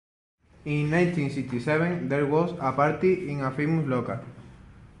In 1967, there was a party in a famous local.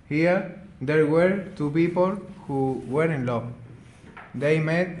 Here, there were two people who were in love. They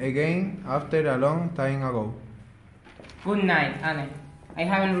met again after a long time ago. Good night, Anne. I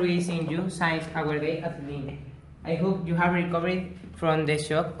haven't really seen you since our day at Lynn. I hope you have recovered from the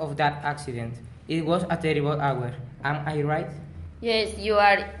shock of that accident. It was a terrible hour. Am I right? Yes, you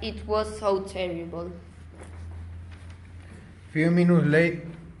are. It was so terrible. Few minutes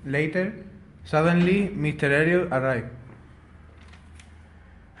later, suddenly Mr. Elliot arrived.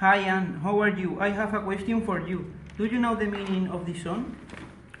 Hi Anne, how are you? I have a question for you. Do you know the meaning of this song?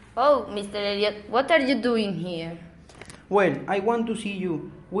 Oh, Mr. Elliot, what are you doing here? Well, I want to see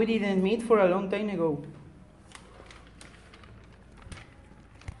you. We didn't meet for a long time ago.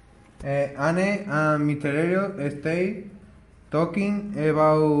 Anne and Mr. Elliot stayed talking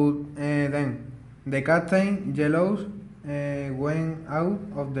about them. The captain, jealous, went out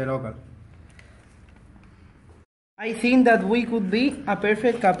of the local. I think that we could be a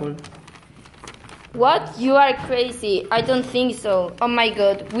perfect couple. What? You are crazy. I don't think so. Oh my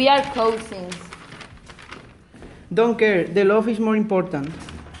god, we are cousins. Don't care, the love is more important.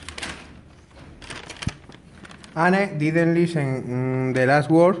 Anne didn't listen the last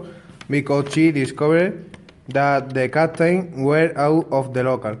words because she discovered that the captain were out of the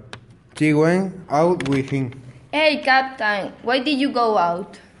local. She went out with him. Hey, Captain, why did you go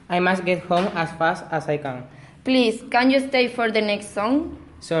out? I must get home as fast as I can. Please, can you stay for the next song?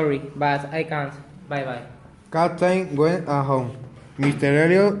 Sorry, but I can't. Bye-bye. Captain went home. Mr.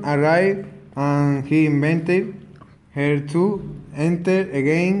 Elliot arrived and he invited her to enter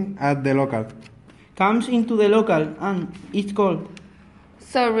again at the local. Comes into the local and it's cold.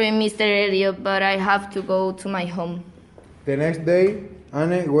 Sorry, Mr. Elliot, but I have to go to my home. The next day,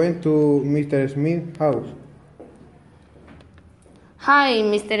 Anne went to Mr. Smith's house. Hi,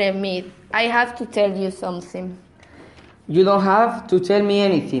 Mr. Smith. I have to tell you something. You don't have to tell me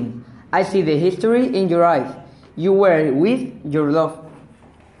anything. I see the history in your eyes. You were with your love.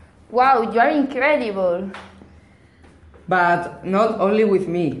 Wow, you are incredible. But not only with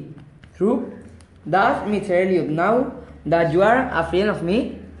me. True? Does Mr. Elliot know that you are a friend of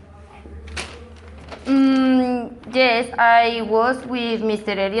me? Yes, I was with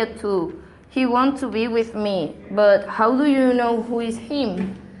Mr. Elliot too. He wants to be with me, but how do you know who is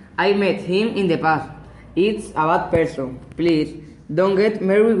him? I met him in the past. It's a bad person. Please, don't get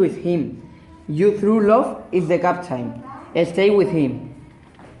married with him. Your true love is the captain. Stay with him.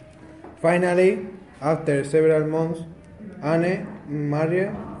 Finally, after several months, Anne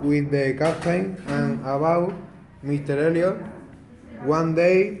married with the captain and about Mr. Elliot. One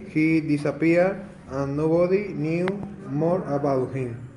day he disappeared and nobody knew more about him.